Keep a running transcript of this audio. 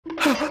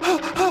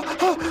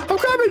I'm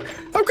coming.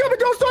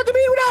 Don't start the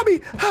meeting without me.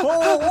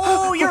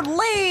 Whoa, you're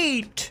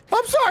late.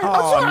 I'm sorry.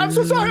 I'm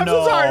so sorry.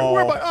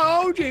 Where am I?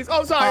 Oh, jeez.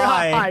 Oh, sorry.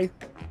 Hi.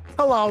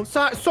 Hello.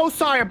 So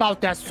sorry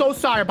about that. Look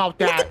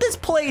at this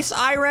place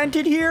I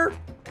rented here.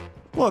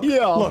 Look.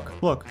 Yeah.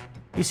 Look.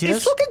 You see this?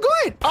 It's looking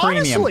good. Premium.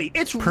 Honestly,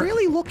 it's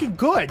really looking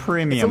good.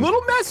 Premium. It's a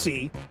little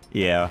messy.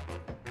 Yeah.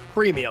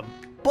 Premium.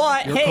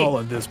 But You're hey,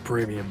 calling this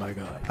premium, my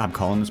guy. I'm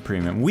calling this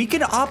premium. We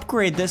can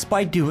upgrade this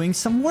by doing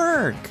some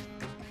work.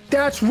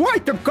 That's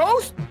right. The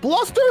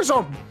Ghostbusters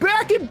are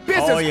back in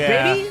business,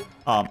 baby.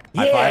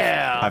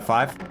 High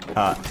five.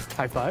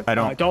 High five. I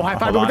don't. Don't high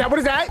five me with that. What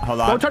is that?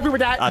 Hold on. Don't touch me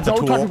with that. That's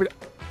Don't a touch tool. me with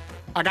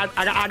that.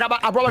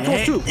 I brought my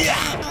tools too. Yeah.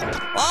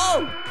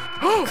 Oh.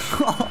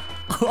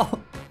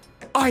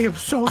 I am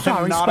so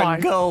sorry, I'm not Spy.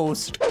 a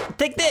ghost.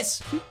 Take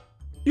this.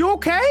 You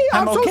okay?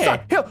 I'm so okay. sorry.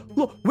 Here,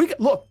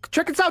 look.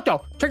 Check this out,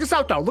 though.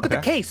 Look at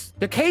the case.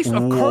 The case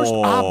of cursed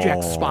Whoa.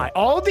 objects, Spy.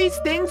 All these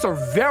things are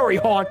very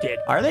haunted.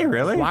 Are they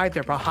really? Why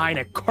they're behind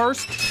a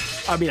cursed?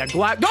 A glass.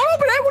 Don't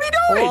open it. What are you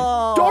doing?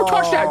 Whoa. Don't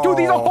touch that, dude.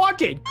 These are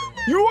haunted.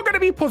 You are gonna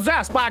be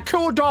possessed by a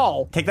killer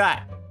doll. Take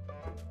that.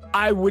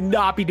 I would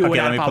not be doing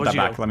that. Let me if I put was that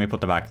you. back. Let me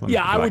put that back.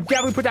 I would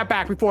definitely put that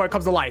back before it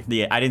comes to life.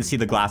 Yeah, I didn't see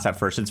the glass at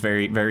first. It's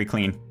very, very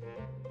clean.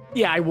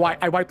 Yeah, I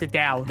wiped it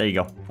down. There you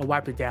go. I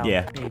wiped it down.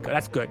 Yeah. There you go.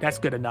 That's good. That's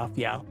good enough.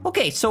 Yeah.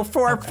 Okay, so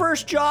for our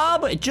first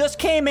job, it just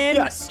came in.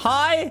 Yes.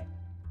 High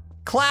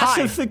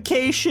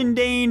classification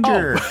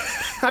danger.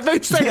 Oh. I thought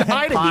you said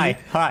hi to me.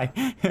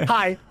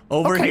 Hi.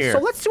 Over here. So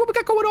let's see what we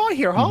got going on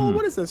here, huh?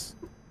 What is this?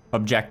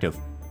 Objective.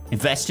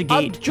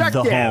 Investigate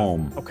the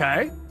home.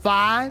 Okay.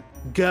 Find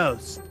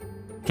ghosts.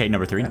 Okay,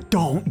 number 3.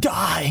 Don't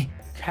die.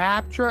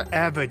 Capture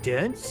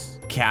evidence.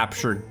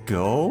 Capture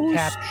ghosts.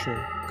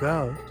 Capture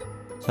ghosts.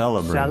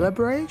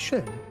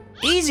 Celebration.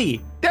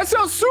 Easy. That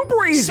sounds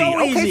super easy.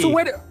 So okay, easy.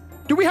 so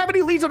do we have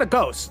any leads on a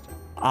ghost?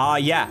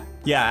 Yeah,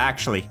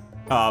 actually.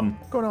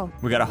 What's going on?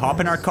 We gotta hop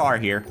in our car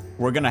here.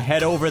 We're gonna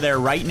head over there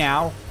right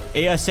now,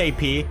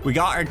 ASAP. We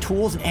got our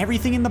tools and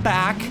everything in the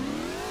back.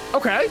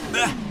 Okay.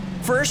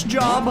 First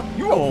job.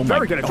 You are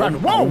very good at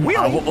driving. Whoa,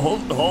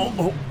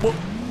 wheelie.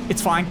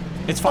 It's fine.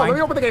 Let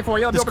me open the gate for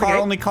you. This car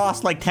only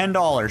costs like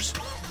 $10.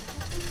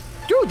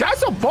 Dude,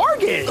 that's a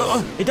bargain.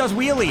 It does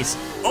wheelies.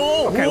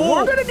 Oh, okay.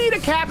 We're gonna need to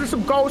capture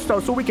some ghosts though,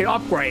 so we can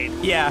upgrade.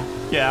 Yeah.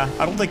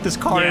 I don't think this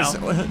car is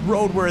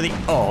roadworthy.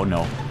 Oh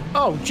no.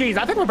 Oh, geez,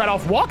 I think we're better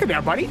off walking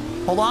there, buddy.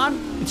 Hold on.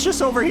 It's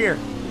just over here.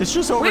 We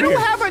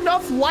don't have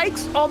enough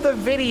likes on the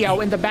video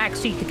in the back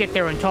seat to get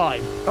there in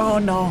time. Oh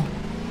no.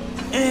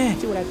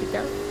 See what I did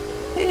there?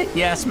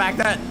 Yeah, smack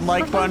that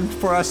like button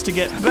for us to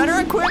get better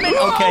equipment.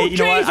 Okay, you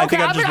know what? I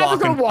think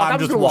I'm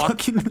just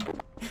walking.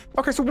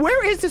 Okay, so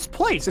where is this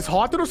place? It's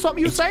haunted or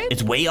something, you're saying?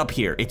 It's way up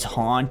here. It's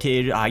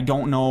haunted. I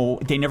don't know.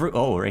 They never...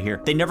 Oh, right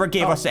here. They never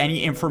gave us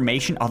any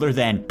information other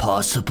than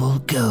possible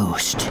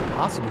ghost.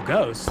 Possible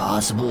ghost?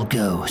 Possible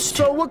ghost.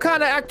 So what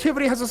kind of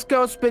activity has this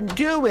ghost been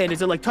doing?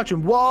 Is it like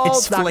touching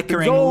walls? It's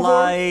flickering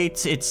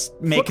lights. It's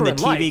making the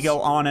TV go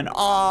on and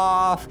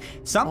off.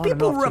 Some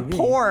people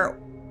report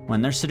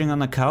when they're sitting on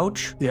the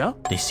couch,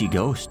 they see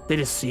ghosts. They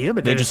just see them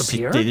and they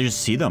disappear? They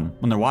just see them.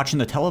 When they're watching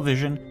the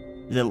television,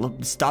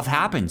 stuff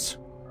happens.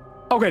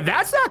 Okay,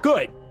 that's not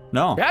good.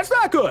 No. That's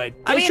not good.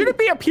 It shouldn't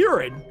be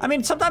appearing. I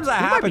mean, sometimes that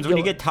happens when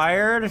you get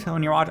tired,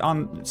 when you're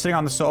sitting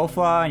on the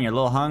sofa and you're a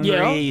little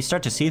hungry, you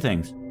start to see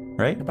things,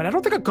 right? But I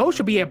don't think a ghost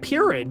should be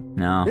appearing.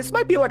 No. This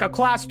might be like a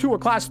class 2 or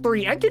class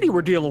 3 entity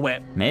we're dealing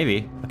with.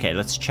 Maybe. Okay,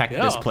 let's check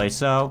this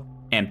place out.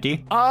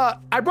 Empty.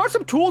 I brought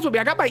some tools with me.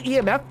 I got my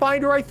EMF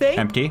finder, I think.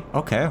 Empty.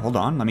 Okay, hold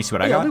on. Let me see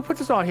what I got. Let me put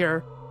this on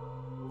here.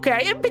 Okay, I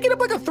am picking up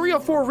like a 3 or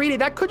 4 reading.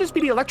 That could just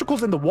be the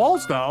electricals in the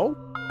walls, though.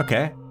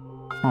 Okay.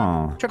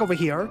 Oh. Check over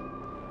here.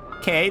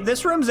 Okay,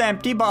 this room's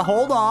empty, but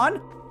hold on.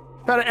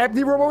 Got an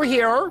empty room over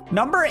here.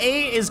 Number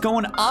 8 is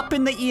going up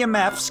in the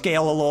EMF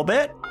scale a little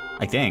bit,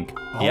 I think.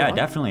 Yeah, it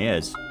definitely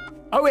is.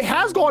 Oh, it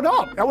has gone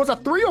up. That was a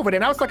 3 over there.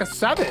 Now it's like a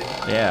 7.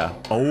 Yeah.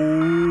 Oh.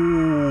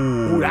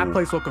 Ooh, that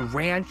place looking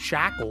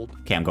ramshackled.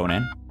 Okay, I'm going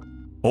in.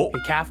 Oh.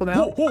 Be careful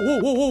now.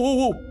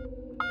 Whoa.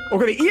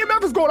 Okay, the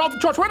EMF is going off the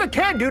charts. We're at a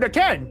 10, dude, a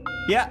 10.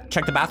 Yeah,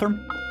 check the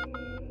bathroom.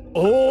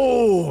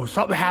 Oh,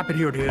 something happened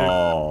here, dude.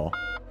 Oh,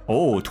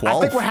 12. I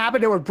think what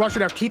happened, they were brushing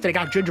their teeth and they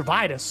got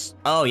gingivitis.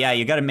 Oh, yeah,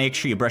 you gotta make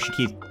sure you brush your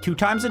teeth 2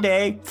 times a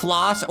day,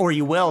 floss, or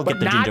you will get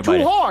the gingivitis. Not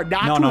too hard,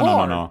 not too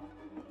hard. No.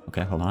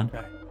 Okay, hold on.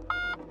 Okay.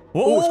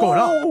 Whoa, it's going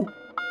up.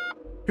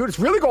 Dude, it's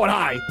really going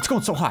high. It's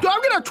going so high. Dude,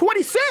 I'm getting a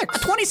 26. A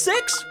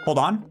 26? Hold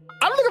on.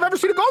 I don't think I've ever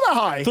seen it go that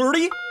high.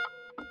 30?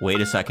 Wait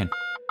a second.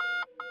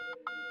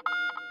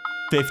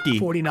 50.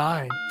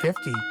 49,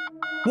 50.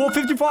 Whoa,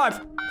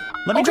 55.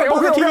 Let me jump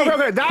over the TV.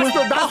 Okay.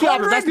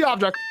 That's the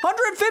object.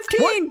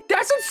 115. What?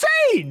 That's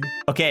insane.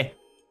 Okay.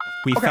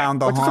 We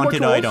found the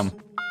haunted item.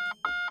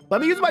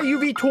 Let me use my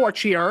UV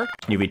torch here.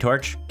 UV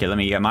torch? Okay, let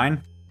me get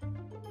mine.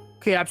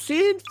 Okay, I'm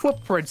seeing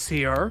footprints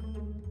here.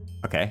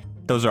 Okay.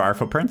 Those are our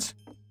footprints?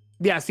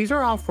 Yes, these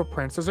are our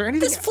footprints. Is there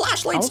anything This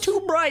flashlight's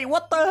too bright.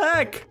 What the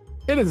heck?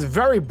 It is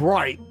very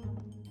bright.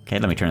 Okay,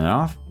 let me turn it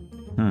off.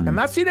 I'm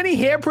not seeing any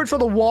handprints on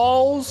the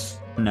walls.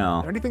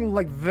 No. Or anything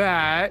like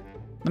that.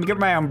 Let me get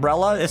my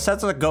umbrella. It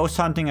says the ghost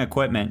hunting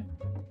equipment.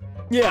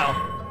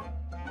 Yeah.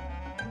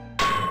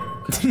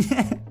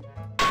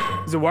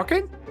 Is it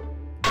working?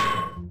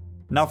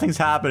 Nothing's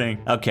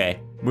happening. Okay,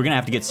 we're gonna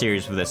have to get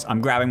serious with this.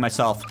 I'm grabbing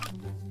myself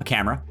a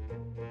camera.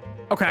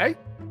 Okay.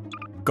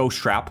 Ghost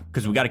trap,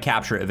 because we gotta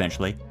capture it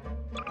eventually.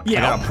 Yeah.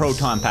 I got a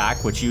proton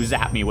pack, which you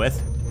zapped me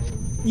with.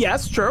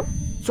 Yes, true.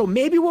 So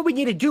maybe what we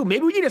need to do,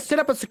 maybe we need to set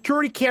up a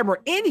security camera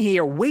in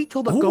here, wait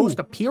till the ghost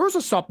appears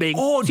or something.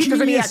 Oh, see genius. if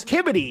there's any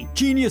activity.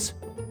 Genius.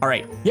 All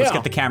right, let's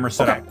get the camera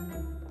set up.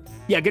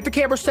 Yeah, get the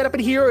camera set up in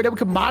here, and then we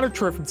can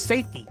monitor it from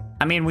safety.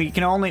 I mean, we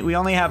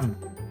only have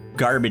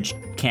garbage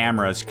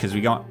cameras because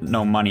we got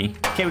no money.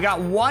 Okay, we got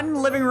one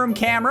living room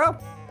camera.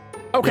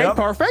 Okay,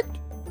 perfect.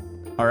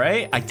 All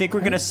right, I think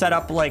we're gonna set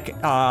up like,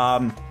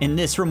 in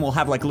this room we'll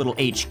have like a little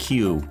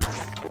HQ.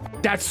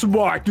 That's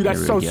smart, dude,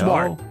 that's so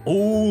smart.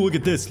 Oh, look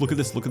at this, look at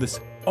this, look at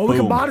this. Oh, we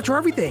can monitor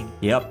everything.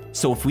 Yep,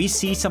 so if we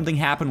see something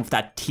happen with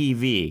that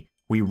TV,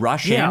 we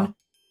rush in,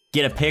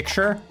 get a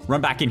picture, run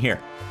back in here.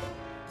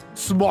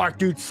 Smart,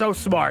 dude, so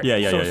smart.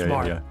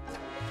 Yeah.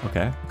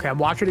 Okay. Okay, I'm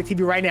watching the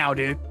TV right now,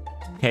 dude.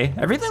 Okay,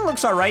 everything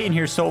looks all right in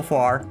here so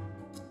far.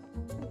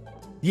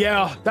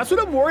 Yeah, that's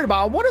what I'm worried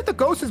about. I wonder if the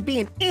ghost is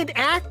being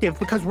inactive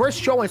because we're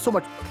showing so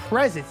much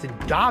presence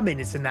and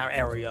dominance in that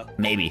area.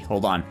 Maybe,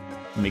 hold on.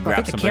 Let me grab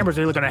I think the camera's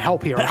really gonna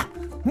help here.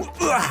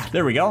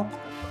 There we go.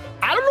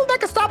 I don't know if that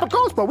can stop a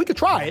ghost, but we could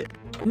try it.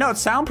 No,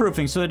 it's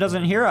soundproofing so it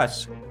doesn't hear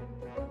us.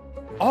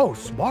 Oh,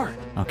 smart.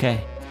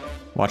 Okay,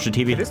 watch the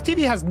TV. This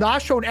TV has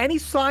not shown any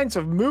signs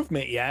of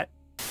movement yet.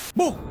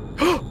 Whoa!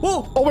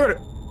 Whoa! Oh, wait,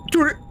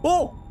 dude!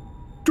 Whoa!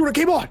 Dude, it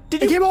came on! It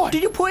came on!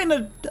 Did you put in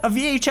a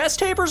VHS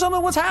tape or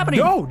something? What's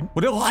happening? No!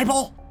 What a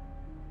eyeball?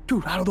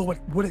 Dude, I don't know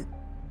what it...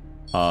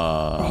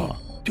 Oh,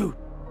 dude.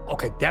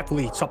 Okay,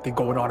 definitely something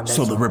going on in this,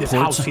 so the this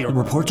house here. The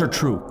reports are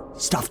true.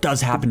 Stuff does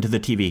happen to the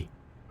TV.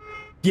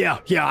 Yeah.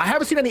 I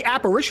haven't seen any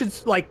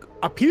apparitions, like,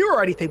 appear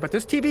or anything, but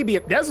this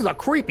TV, this is a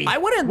creepy. I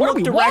wouldn't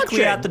look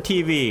directly at the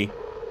TV.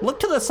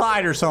 Look to the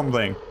side or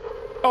something.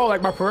 Oh,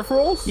 like my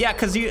peripherals? Yeah,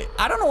 because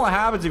I don't know what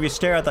happens if you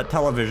stare at that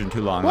television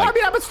too long. Well, I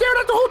mean, I've been staring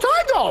at it the whole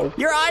time, though.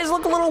 Your eyes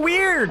look a little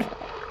weird.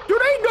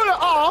 Dude, ain't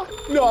gonna,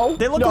 no.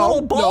 They look a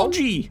little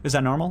bulgy. Is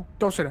that normal?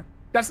 Don't say that.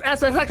 That's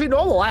actually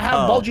normal. I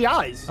have bulgy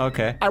eyes.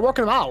 Okay. I work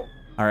them out.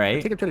 All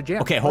right. Take him to the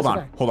gym. Okay, hold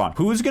on.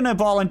 Who's gonna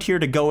volunteer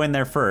to go in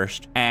there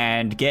first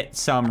and get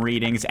some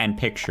readings and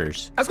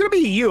pictures? That's gonna be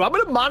you. I'm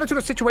gonna monitor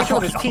the situation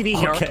with this TV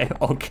here.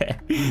 Okay.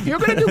 You're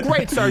gonna do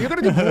great, sir. You're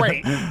gonna do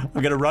great.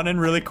 I'm gonna run in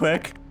really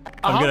quick.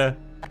 I'm gonna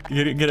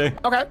get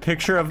a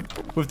picture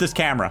with this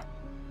camera.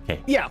 Okay.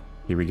 Yeah.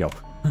 Here we go.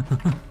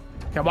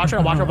 Okay, watch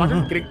it.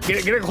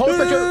 Get it close.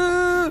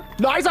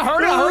 Nice, I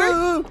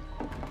heard it.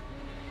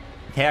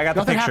 Okay, I got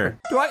the picture.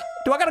 Happened.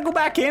 Do I gotta go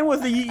back in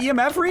with the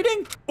EMF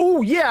reading?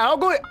 Oh yeah, I'll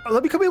go.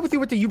 Let me come in with you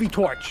with the UV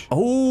torch.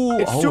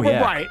 It's super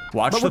bright.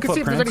 Watch but the we can see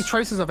if there's footprints. any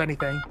traces of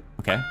anything.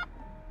 Okay.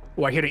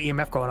 Oh, I hear the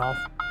EMF going off.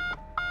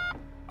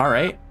 All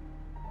right.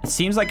 It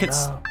seems like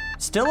it's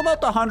still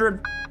about the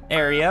 100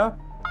 area.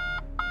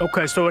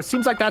 Okay, so it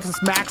seems like that's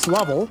its max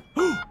level.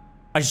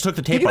 I just took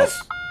the tape out.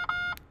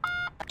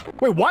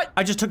 Wait, what?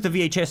 I just took the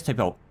VHS tape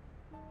out.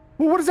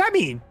 Well, what does that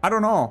mean? I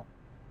don't know.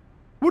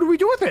 What do we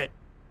do with it?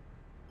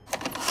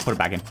 Put it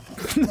back in.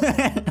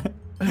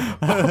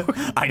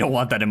 I don't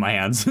want that in my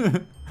hands.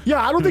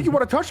 Yeah, I don't think you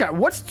want to touch that.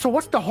 What's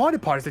the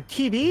haunted part? Is it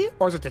TV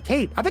or is it the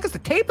tape? I think it's the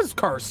tape is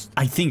cursed.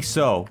 I think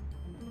so.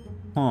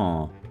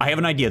 Huh. I have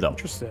an idea though.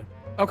 Interesting.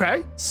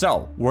 Okay.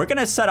 So we're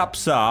gonna set up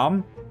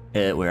some.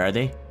 Where are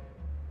they?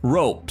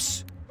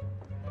 Ropes.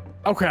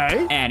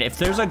 Okay. And if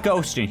there's a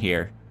ghost in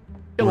here,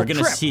 we're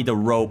gonna see the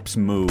ropes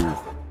move. Boom.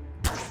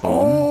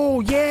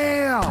 Oh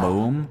yeah.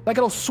 Boom. Like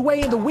it'll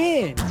sway in the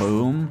wind.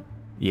 Boom.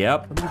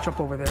 Yep. Let me jump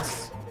over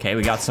this. Okay,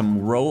 we got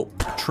some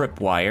rope trip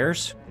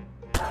wires.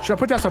 Should I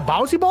put down some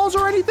bouncy balls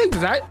or anything?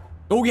 Is that?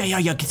 Oh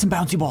yeah. Get some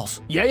bouncy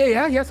balls.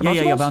 Yeah. Some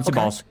bouncy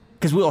balls.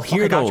 Because we'll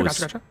hear those.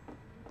 Gotcha.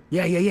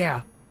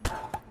 Yeah.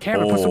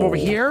 Camera, put some over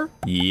here.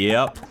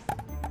 Yep.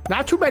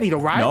 Not too many though,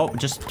 right? Nope,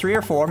 just 3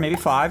 or 4, maybe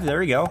 5. There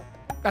we go.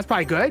 That's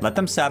probably good. Let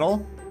them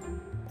settle.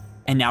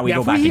 And now we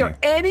go back in here.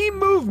 If we hear any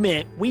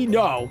movement, we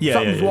know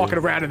something's walking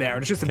around in there,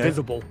 and it's just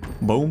invisible.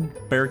 Boom.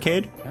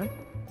 Barricade. Okay.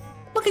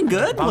 Looking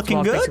good.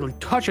 Looking good. Basically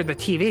touching the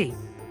TV.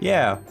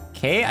 Yeah.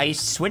 Okay, I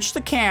switched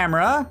the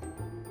camera.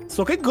 It's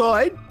looking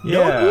good.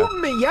 Yeah. No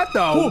movement yet,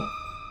 though.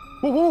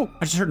 Whoa.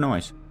 I just heard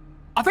noise.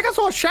 I think I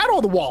saw a shadow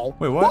on the wall.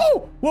 Wait, what?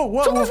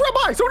 Whoa. Someone's run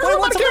by. Someone's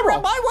run by the camera.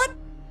 What?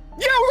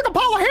 Yeah, it was like a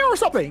pile of hair or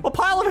something. A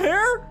pile of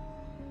hair?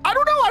 I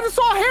don't know. I just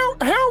saw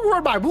hair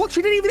run by. Look,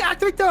 she didn't even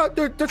activate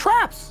the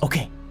traps.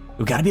 Okay.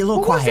 We gotta be a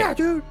little quiet. What was that,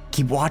 dude?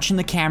 Keep watching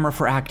the camera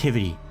for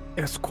activity.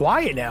 It's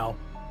quiet now.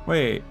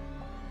 Wait.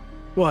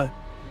 What?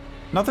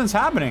 Nothing's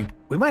happening.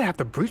 We might have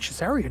to breach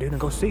this area, dude,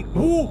 and go see.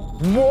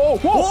 Whoa.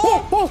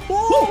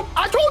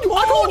 I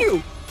told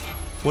you.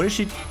 What is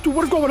she? Dude,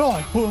 what is going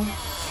on?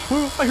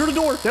 I heard a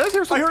door. Did I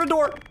hear something? I heard a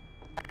door.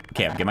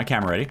 Okay, get my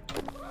camera ready.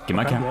 Get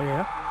my camera.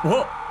 Yeah.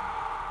 Whoa.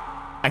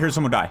 I heard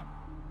someone die.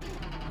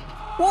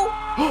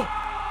 Whoa.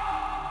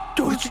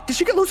 Dude, did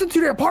she get loose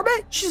into the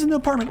apartment? She's in the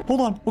apartment.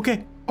 Hold on.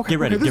 Okay. Okay. Get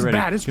ready. Okay, this get ready.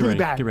 is bad. This is really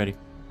bad. Get ready.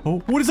 Oh,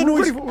 what is that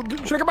noise?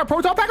 Should I get my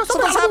proton pack or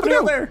something? What's happening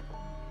out there?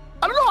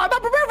 I don't know. I'm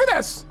not prepared for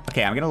this.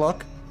 Okay, I'm gonna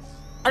look.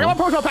 I got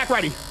my proton pack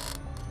ready.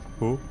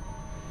 Oh.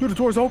 Dude, the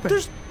door's open.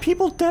 There's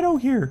people dead out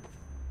here.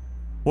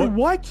 What? Wait,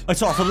 what? I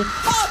saw something.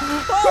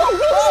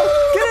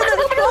 Get in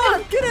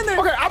there! Get in there!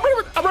 Okay, I'm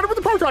ready with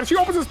the proton. She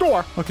opens this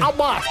door. Okay. I'll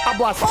blast.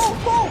 Blast!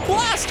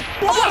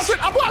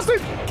 I'm blasting!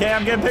 Okay,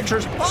 I'm getting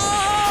pictures.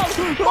 Oh,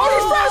 he's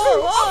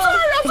faster!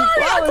 I'm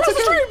sorry! I crossed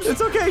the streams!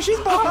 It's okay, she's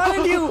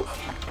behind you.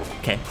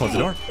 Okay, close the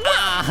door.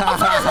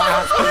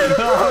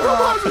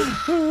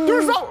 Dude,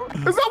 it's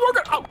not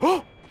working.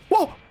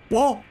 Oh,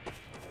 whoa.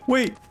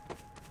 Wait.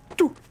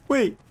 Dude.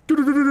 Wait. I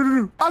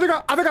think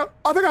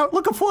I.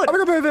 Look, a foot. I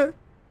think I'm there.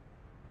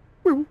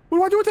 Wait, what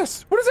do I do with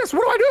this? What is this?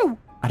 What do I do?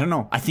 I don't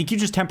know. I think you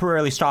just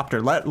temporarily stopped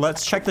her.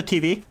 Let's check the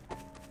TV.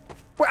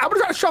 Wait, I'm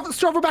gonna try to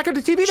shove her back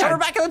into the TV then. Shove her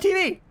back in the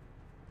TV.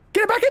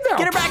 Get her back in there.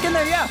 Get her back in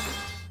there, yeah.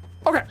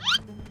 Okay.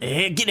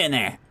 Hey, get in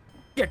there.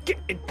 Yeah, get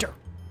in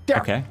there.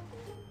 Okay.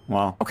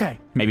 Well. Okay.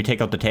 Maybe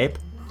take out the tape.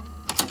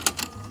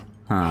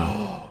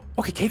 Huh.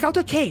 Okay, take out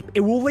the tape.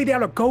 It will lay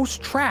down a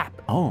ghost trap.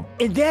 Oh.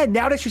 And then,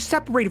 now that she's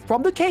separated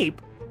from the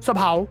tape,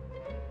 somehow,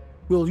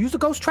 we'll use the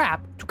ghost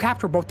trap to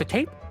capture both the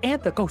tape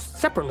and the ghost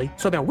separately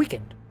so they're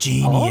weakened.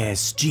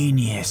 Genius.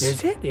 Genius.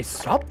 Is it? It's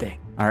something.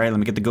 All right, let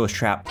me get the ghost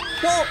trap.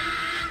 Whoa!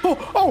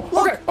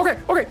 Okay.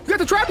 You got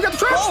the trap?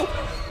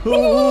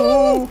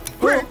 Oh.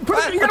 Great.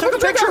 I took the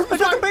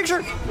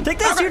picture. Take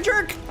this, you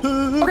jerk.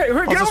 Okay,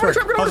 get over the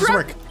trap. How does this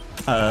work?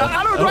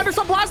 I don't know. Do I have to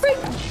stop blasting?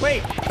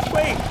 Wait.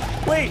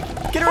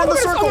 Get her in the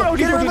circle.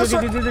 Get her in the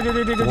circle.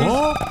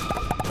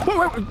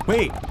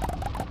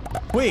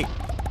 Wait.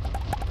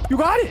 You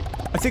got it.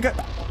 I think I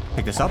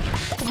pick this up.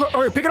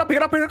 All right, pick it up.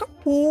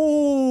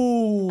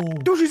 Oh.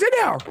 Dude, she's in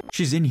there.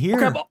 She's in here.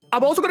 Okay,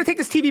 I'm also gonna take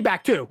this TV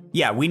back too.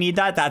 Yeah, we need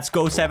that. That's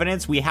ghost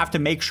evidence. We have to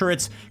make sure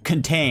it's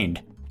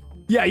contained.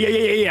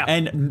 Yeah.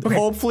 And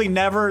hopefully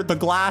never the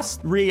glass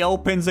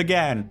reopens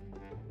again.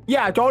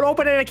 Yeah, don't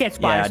open it again,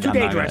 Spy. Yeah, it's too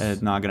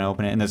dangerous. Not gonna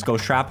open it. And this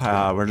ghost trap,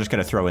 we're just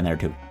gonna throw in there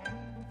too.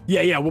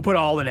 Yeah, we'll put it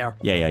all in there.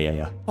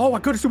 Yeah. Oh my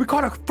goodness, we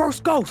caught our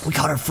first ghost. We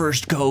caught our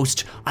first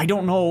ghost. I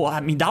don't know. I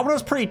mean, that one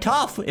was pretty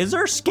tough. Is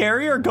there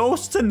scarier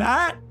ghosts than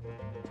that?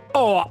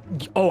 Oh,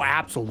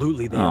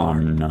 absolutely there Oh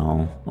are.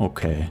 no.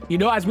 Okay. You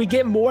know, as we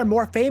get more and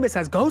more famous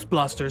as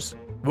Ghostbusters,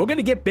 we're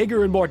gonna get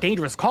bigger and more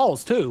dangerous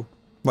calls too.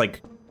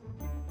 Like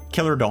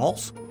killer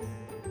dolls?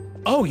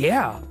 Oh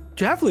yeah,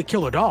 definitely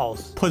killer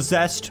dolls.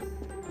 Possessed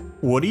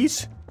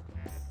Woodies?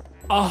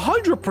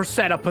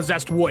 100% a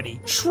possessed Woody.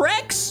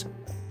 Shreks?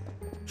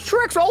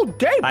 Shreks all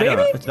day, baby. I don't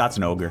know. That's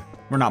an ogre.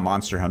 We're not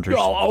monster hunters.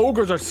 Oh,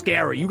 ogres are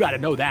scary. You gotta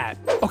know that.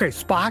 Okay,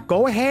 Spot,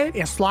 go ahead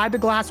and slide the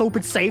glass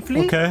open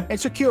safely and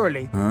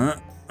securely.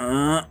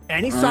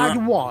 Any side you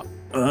want.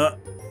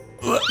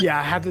 Yeah,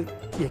 I have the...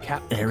 Yeah,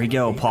 cap. There we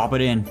go. Pop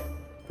it in.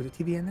 Put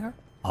the TV in there.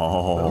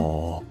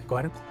 Oh. Go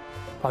ahead and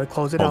probably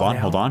close it out now.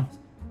 Hold on.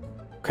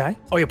 Okay.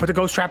 Oh, yeah, put the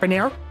ghost trap in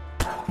there.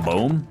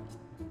 Boom.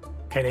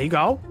 Okay, there you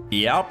go.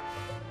 Yep.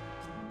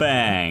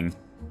 Bang.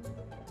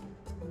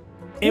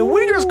 And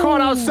we just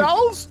caught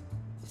ourselves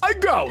a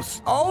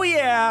ghost. Oh,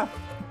 yeah.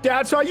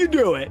 That's how you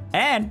do it.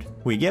 And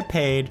we get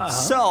paid,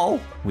 so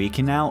we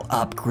can now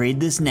upgrade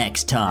this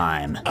next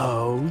time.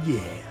 Oh,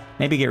 yeah.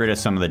 Maybe get rid of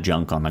some of the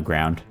junk on the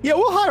ground. Yeah,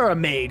 we'll hire a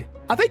maid.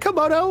 I think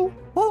Komodo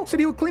said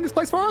he would clean this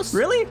place for us.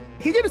 Really?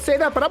 He didn't say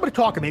that, but I'm going to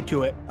talk him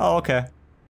into it. Oh, okay.